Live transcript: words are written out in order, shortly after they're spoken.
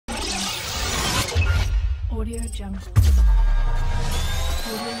Audio Jungle.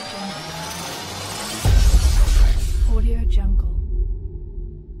 Audio Jungle. Audio Jungle.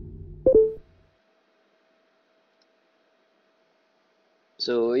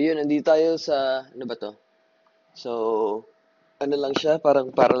 So, yun, nandito tayo sa, ano ba to? So, ano lang siya,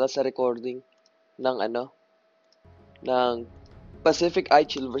 parang para lang sa recording ng ng Pacific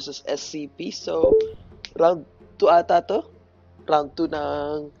Ichill versus SCP. So, round 2 ata to? Round 2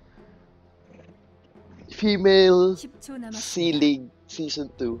 ng Female 10초 남았습니다. C-League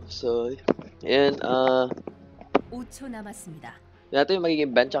Season 2. So, ayan, 5초 남았습니다. natin yung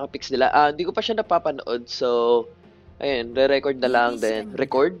magiging ban tsaka picks nila. Hindi ko pa siya napapanood. So, ayun, re-record na lang. Then,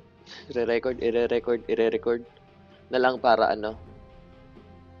 record. Re-record, ire-record na lang para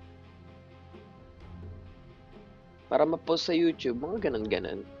para ma-post sa YouTube. Mga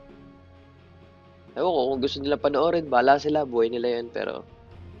ganun-ganun. Ewan ko, kung gusto nila panoorin, bahala sila. Buhay nila yun. Pero,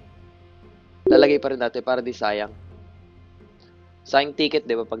 lalagay pa rin natin para di sayang. Sayang ticket,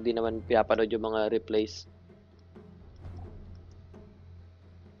 di ba? Pag di naman pinapanood yung mga replays.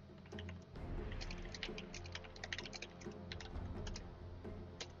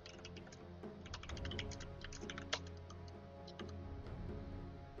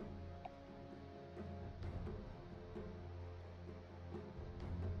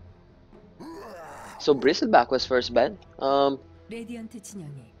 So, Bristleback was first ban. 레디언트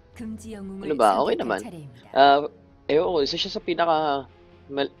진영에 금지 영웅을 Ano ba? Okay 선택할 naman. 차례입니다. Ewan ko, isa siya sa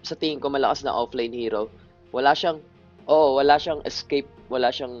sa tingin ko malakas na offline hero. Wala siyang escape,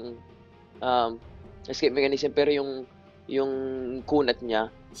 wala siyang escape mechanism, pero yung kunat niya,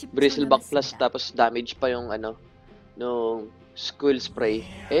 10초 Bristleback plus 남았습니다. tapos damage pa yung nung skill spray.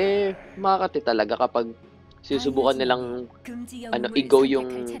 Makakati talaga kapag sinusubukan nilang 금지 영웅을 i-go 선택할 yung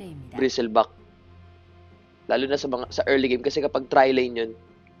차례입니다. Bristleback. Lalo na sa early game kasi kapag tri-lane yun,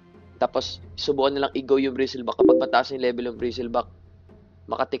 tapos subukan nilang i-go yung Bristleback, kapag mataas yung level yung Bristleback,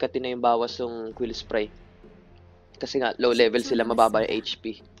 makati-kati na yung bawas yung quill spray. Kasi nga low level sila, mababa yung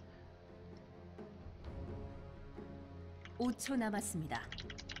HP. 5초 남았습니다.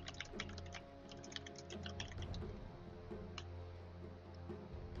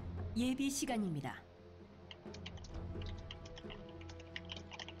 예비 시간입니다.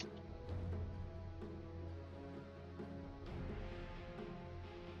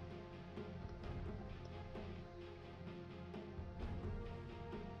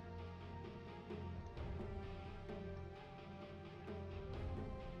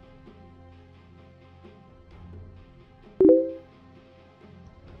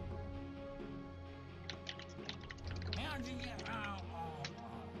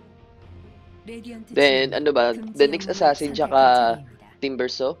 레디언트 Then, 진영에 금지 the next 영웅을 assassin 선택할 tsaka 차례입니다.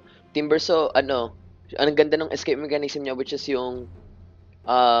 Timberso. Timberso, ang ganda ng escape mechanism niya, which is yung,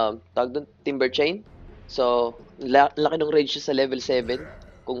 tawag doon, Timber Chain. So, laki ng range siya sa level 7,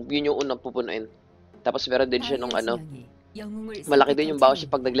 kung yun yung unang pupunuin. Tapos meron din siya nung 다이아 진영에 영웅을 malaki 선택할 din yung bawas siya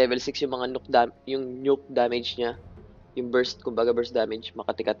pag 차례입니다. nag-level 6, yung mga nuke damage niya. Yung burst, kumbaga burst damage,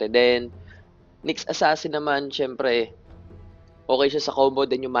 makati-kati. Then, next assassin naman, syempre, okay siya sa combo.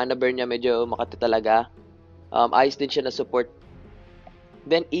 Then, yung mana burn niya, medyo makati talaga. Ayos din siya na support.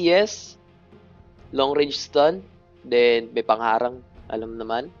 Then, ES, long range stun. Then, may pangharang. Alam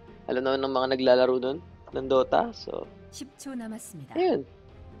naman ng mga naglalaro nun, ng Dota. So, 10초 남았습니다. ayun.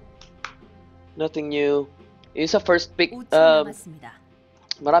 Nothing new. Yung sa first pick, 5초 남았습니다.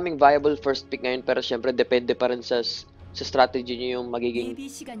 maraming viable first pick ngayon, pero syempre depende pa rin sa strategy niyo yung magiging 예비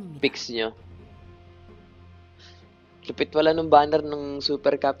시간입니다. picks niyo. Lupit wala nung banner ng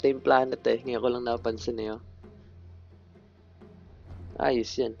Super Captain Planet Ngayon ko lang napansin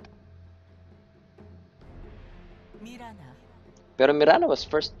Ayos yan. 미라나. Pero Mirana was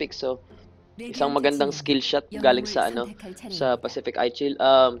first pick, so isang 레디언트 magandang 진영에 skill shot galing 영웅을 sa 선택할 sa 차례입니다. Pacific Ichill.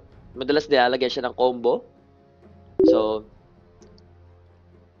 Madalas nilalagay siya ng combo.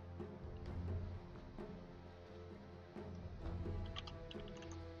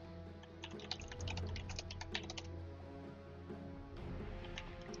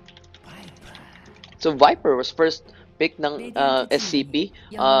 So, Viper was first pick ng SCP.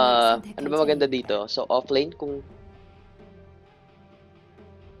 Ano ba maganda dito? So, offlane, kung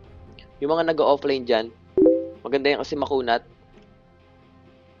yung mga nag-offlane dyan, maganda yan kasi makunat.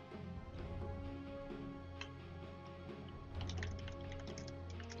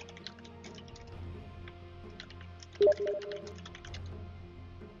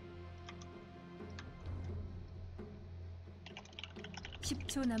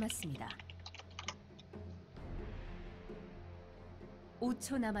 (10초) 남았습니다.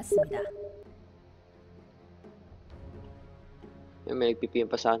 5초 남았습니다. May nagpipm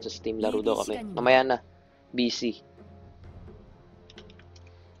pa sa akin sa Steam. Laro daw kami. 시간입니다. Mamaya na. BC.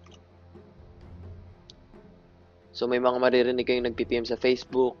 So may mga maririnig kayong nag-PPM sa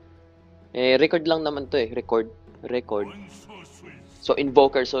Facebook. Record lang naman to record. So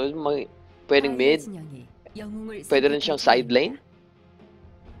invoker, so pwedeng mid, pwede rin siyang side lane.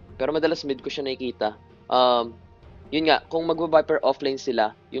 Pero madalas mid ko siya nakikita. Yun nga, kung magba-viper offlane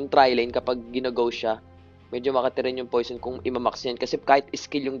sila, yung tri-lane kapag ginago siya, medyo makatirin yung poison kung imamax yan. Kasi kahit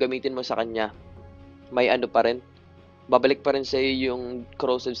skill yung gamitin mo sa kanya, may ano pa rin. Babalik pa rin sa'yo yung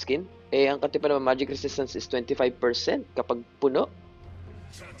corrosive skin. Ang katipan naman magic resistance is 25% kapag puno.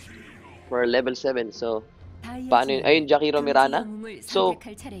 For level 7. So, paano yun? Ayun, Jakiro Mirana. So,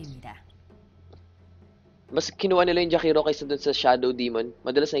 mas kinuha nila yung Jakiro kaysa dun sa Shadow Demon.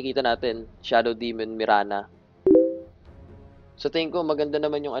 Madalas nakikita natin, Shadow Demon Mirana. So, tingin ko maganda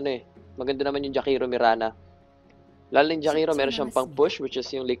naman yung maganda naman yung Jakiro Mirana. Lalo yung Jakiro, meron siyang pang push, which is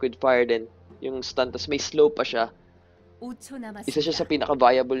yung liquid fire din. Yung stun, tas may slow pa siya. Isa siya sa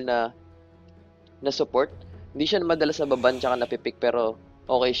pinaka-viable na support. Hindi siya madalas nababan tsaka napipick, pero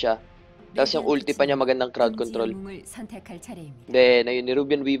okay siya. Tapos yung ulti pa niya magandang crowd control. Then, ayun, ni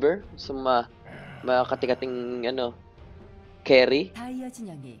Rubian Weaver. So, makatikating, carry.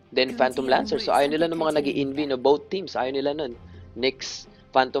 Then, Phantom Lancer. So, ayaw nila ng mga nag-i-envy, no? Both teams, ayaw nila nun. Nyx,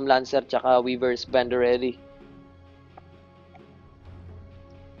 Phantom Lancer, tsaka Weaver's Banderelli.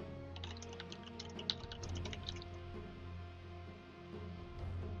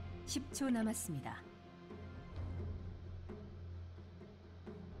 남았습니다.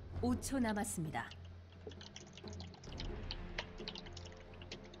 5초 남았습니다.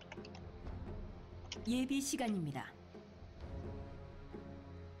 예비 시간입니다.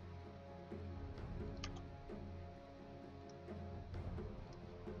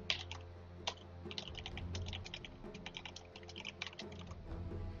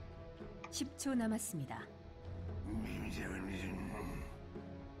 (10초) 남았습니다.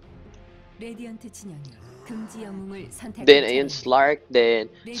 레디언트 진영이 금지 영웅을 선택. Then ayun Slark,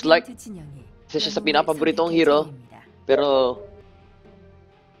 Slark isa siya sa pinapaboritong hero. Pero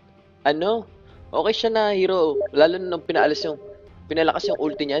okay siya na hero, lalo nung pinalakas yung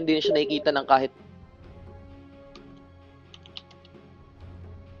ulti niya, hindi na siya nakikita ng kahit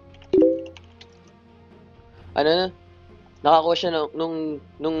nakakuha siya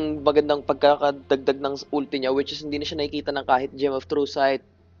nung magandang pagkakadagdag ng ulti niya, which is hindi na siya nakikita ng kahit Gem of True Sight.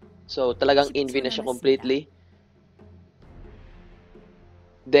 So, talagang envy na siya completely.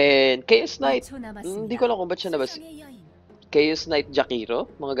 Then, Chaos Knight. Hindi ko alam kung ba't siya nabas. Chaos Knight Jakiro?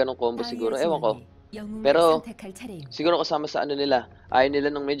 Mga ganong combo siguro. Ewan ko. Pero, siguro kasama sa nila. Ayaw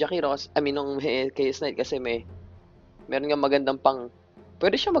nila nung may Jakiro. Nung may Chaos Knight kasi meron nga magandang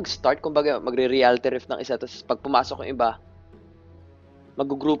pwede siya mag-start. Kumbaga, magre-reality rift ng isa. Tapos, pag pumasok yung iba,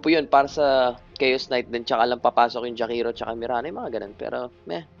 magugrupo yun para sa Chaos Knight din. Tsaka lang papasok yung Jakiro tsaka Mirana. Yung mga ganun. Pero,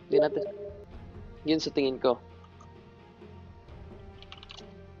 hindi natin. Yun sa tingin ko.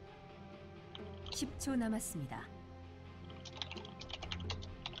 10초 남았습니다.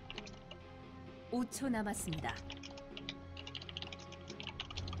 5초 남았습니다.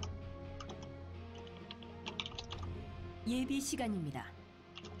 예비 시간입니다.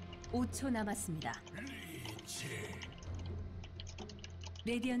 5초 남았습니다.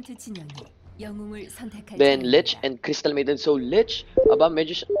 레디언트 진영이 영웅을 선택할. Then Lich and Crystal Maiden. So Lich,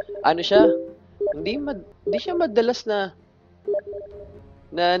 medyo siya, hindi siya madalas na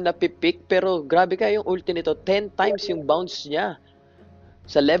napipick, pero grabe kaya yung ulti nito, 10 times yung bounce niya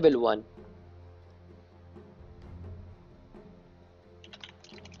sa level 1.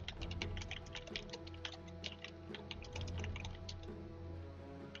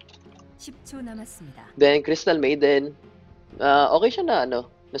 Then Crystal Maiden, okay siya na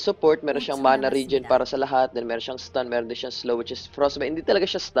support, meron siyang mana regen para sa lahat, then meron siyang stun, meron din siyang slow, which is frostbite. Hindi talaga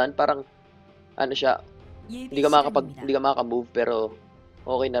siya stun, parang siya, hindi ka maka-move, pero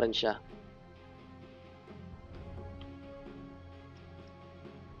okay na rin siya.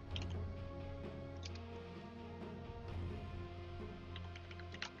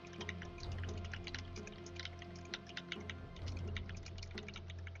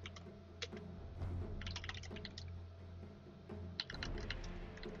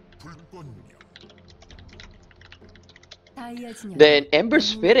 Then, Ember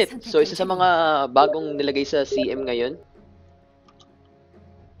Spirit. So, isa sa mga bagong nilagay sa CM ngayon.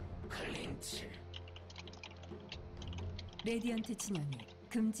 레디언트 진영이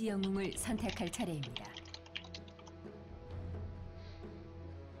금지 영웅을 선택할 차례입니다.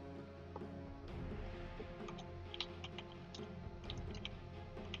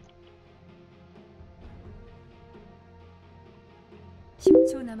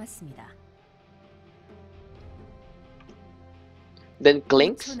 (10초) 남았습니다. Then 5초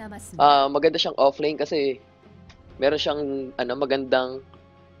Clinks, 남았습니다. maganda siyang offlane kasi meron siyang magandang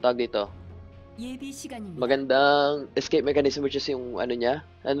tawag dito. 예비 시간입니다. Magandang escape mechanism which is yung ano niya.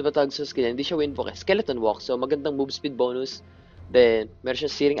 Ano ba tawag sa skill niya? Hindi siya windwalk, skeleton walk. So magandang move speed bonus. Then meron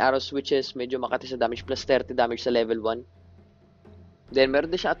siya searing arrow switches, medyo makati sa damage plus 30 damage sa level 1. Then meron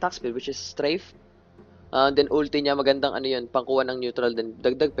din siya attack speed which is strafe. Then ulti niya magandang ano yun, pangkuha ng neutral din.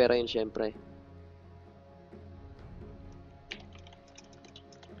 Dagdag pera yun syempre.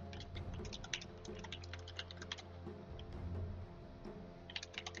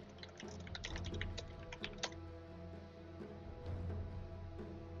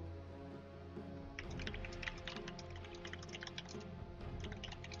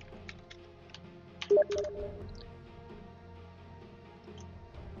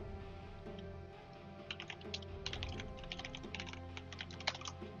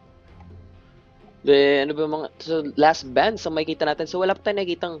 Then, ano ba mga, so last band sa makikita natin. So, wala pa tayong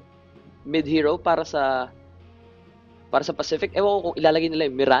nakikitang mid-hero para sa Pacific. Ewan ko kung ilalagay nila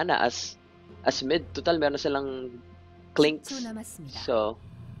yung Mirana as mid. Total, meron silang 10초 Clinks. 남았습니다. So,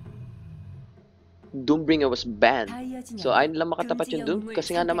 Doombringer was banned. 다이아 So, 진영이 ayun lang makatapat 금지 yung Doom. 영웅을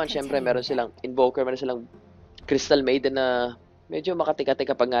Kasi nga naman, 선택할 syempre, meron 차례입니다. silang Invoker, meron silang Crystal Maiden na medyo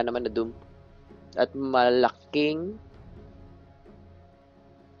makatika-tika kapag nga naman na Doom. At malaking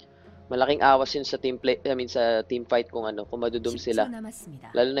awas yun sa sa team fight kung kung madudum 10초 sila.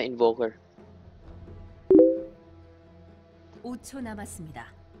 남았습니다. Lalo na Invoker. 5초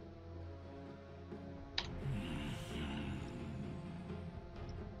남았습니다.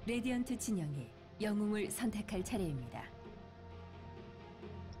 레디언트 진영이 영웅을 선택할 차례입니다.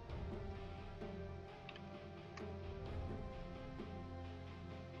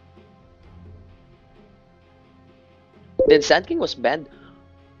 Then Sand King was banned.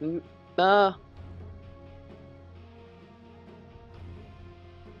 Ah,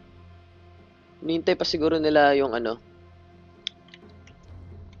 nintay pa siguro nila yung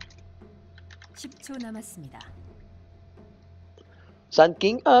 10초 남았습니다. Sand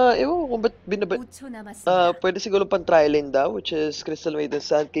King. Ewan ko kung ba't 5초 남았습니다. pwede siguro pang tri-lane daw, which is Crystal Maiden,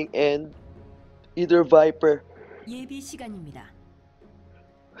 Sand King, and either Viper. 예비 시간입니다.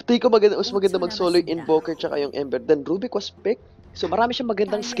 Tingin ko maganda Utso mag-solo yung namasita. Invoker tsaka yung Ember. Then Rubik was picked. So marami siyang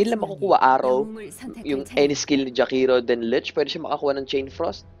magandang 다이아 skill na 진영이 makukuha. Arrow, 영웅을 선택할 yung any 차례입니다. skill ni Jakiro, then Lich, pwede siya makakuha ng Chain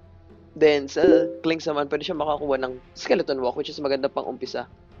Frost. Then sa Clinks naman, pwede siya makakuha ng Skeleton Walk, which is maganda pang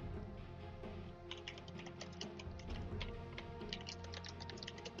umpisa.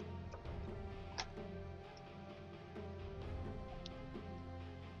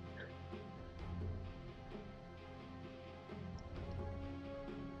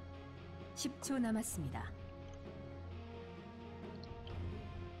 (10초) 남았습니다.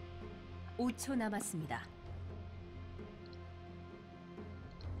 5초 남았습니다.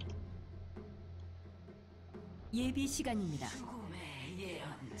 예비 시간입니다.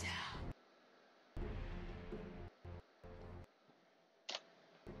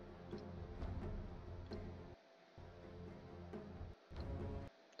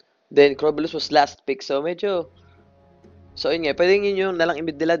 Then Crobolus was last pick, so medyo... So yun nga, pwede yun yung nalang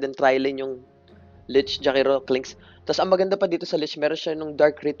imid nila, then tri-lane yung Lich, Jakiro, Clinks. Tapos ang maganda pa dito sa Lich, meron siya nung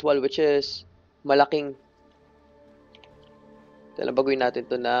Dark Ritual, which is malaking... Kailan baguhin natin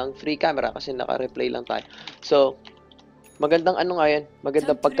to ng free camera kasi naka-replay lang tayo. So, magandang nga yan,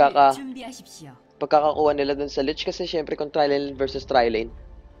 magandang 전투를 준비하십시오. pagkakakuha nila dun sa Lich kasi syempre kung tri-lane versus tri-lane,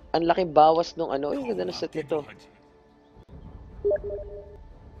 ang laking bawas nung yung ganda ng set nito.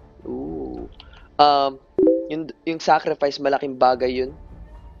 Ooh. Yung sacrifice, malaking bagay yun.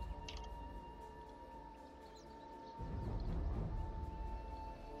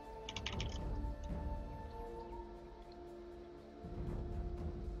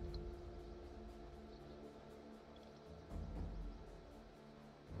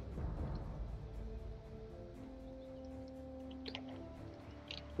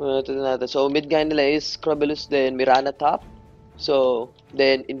 Ito natin. So, mid guy nila is Crobolus, then Mirana top. So,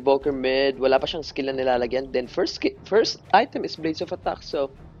 then Invoker mid. Wala pa siyang skill na nilalagyan. Then, first item is Blades of Attack. So,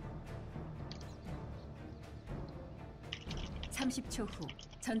 30초 후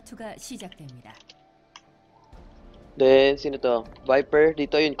전투가 시작됩니다. then, sino to? Viper.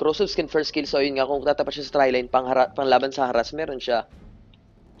 Dito yun. Corrosive Skin first skill. So, yun nga. Kung tatapat siya sa tri-lane, panglaban sa haras, meron siya.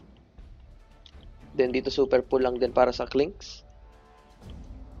 Then, dito super pull lang din para sa Clinks.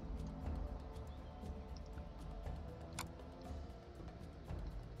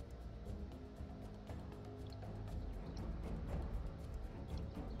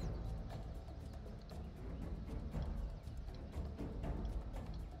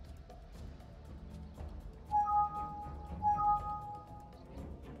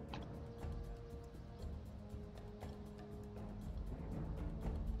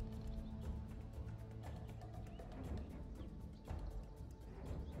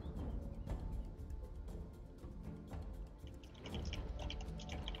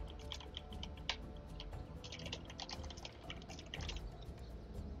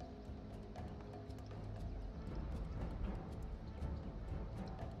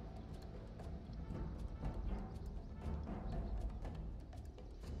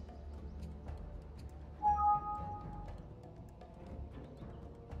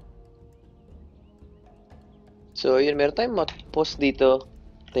 So, yun, meron tayong post dito.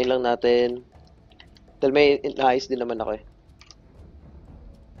 Tayo lang natin. Dahil may inaayos din naman ako eh.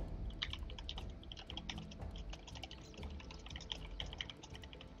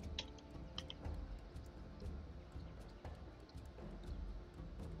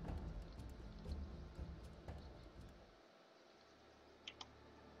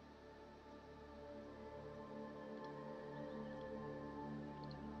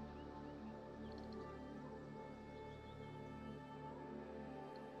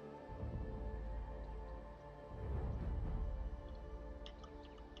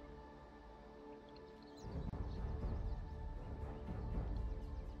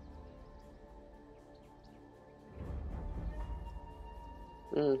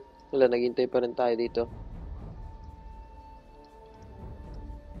 Wala, naghintay pa rin tayo dito.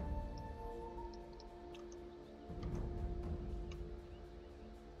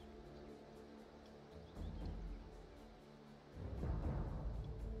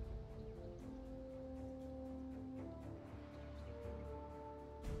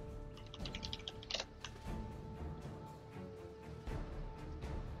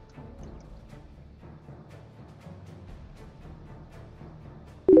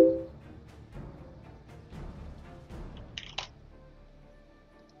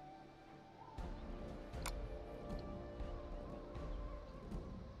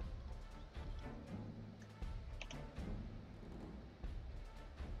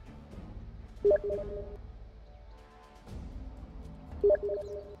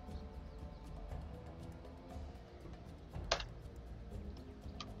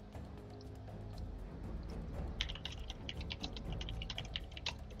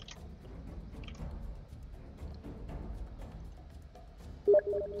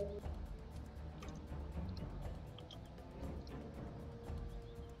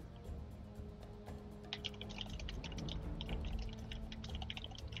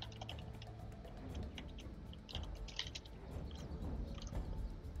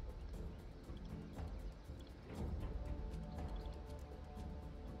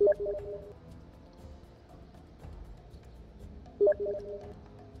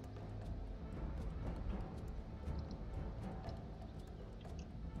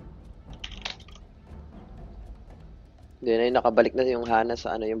 Then ay nakabalik na yung Hana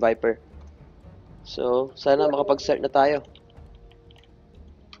sa ano, yung Viper. So, sana makapag-start na tayo.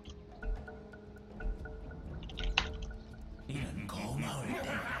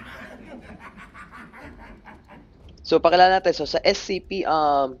 So, pakilala natin. So, sa SCP,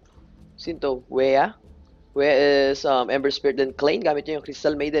 sinto, Wea. Wea is Ember Spirit then Clain. Gamit niya yung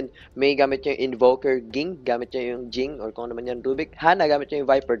Crystal Maiden. May gamit niya yung Invoker Ging. Gamit niya yung Jing or kung naman yan Rubik. Hana, gamit niya yung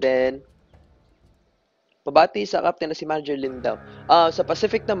Viper. Then, pabati sa captain na si Manager Lim daw. Sa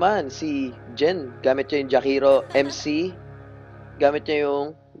Pacific naman, si Jen. Gamit niya yung Jakiro MC. Gamit niya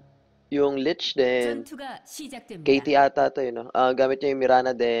yung Lich. Then, 전투가 시작됩니다. KT ata ito yun. No? Gamit niya yung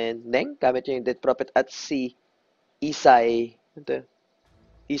Mirana. Then, Neng. Gamit niya yung Death Prophet at si Isai. Ito.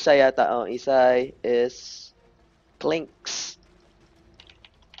 Isai yata. Isai is Clinks.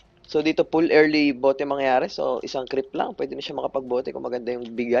 So, dito full early bote mangyayari. So, isang creep lang. Pwede na siya makapagbote kung maganda yung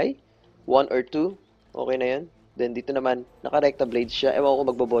bigay. 1 or 2. Okay na yun. Then, dito naman, naka-recta blades siya. Ewan ko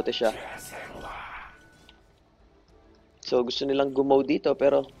magbobote siya. So, gusto nilang gumaw dito,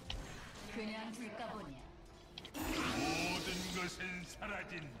 pero 그냥 둘까 보냐. 모든 것은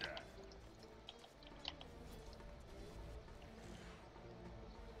사라진다.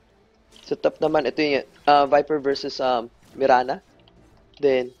 sa top naman, ito yung Viper versus Mirana.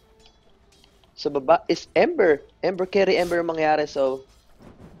 Then, sa baba is Ember. Ember carry Ember ang mangyari. So,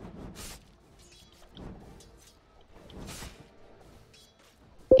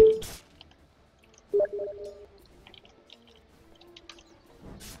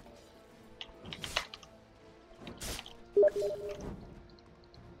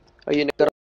 ayun,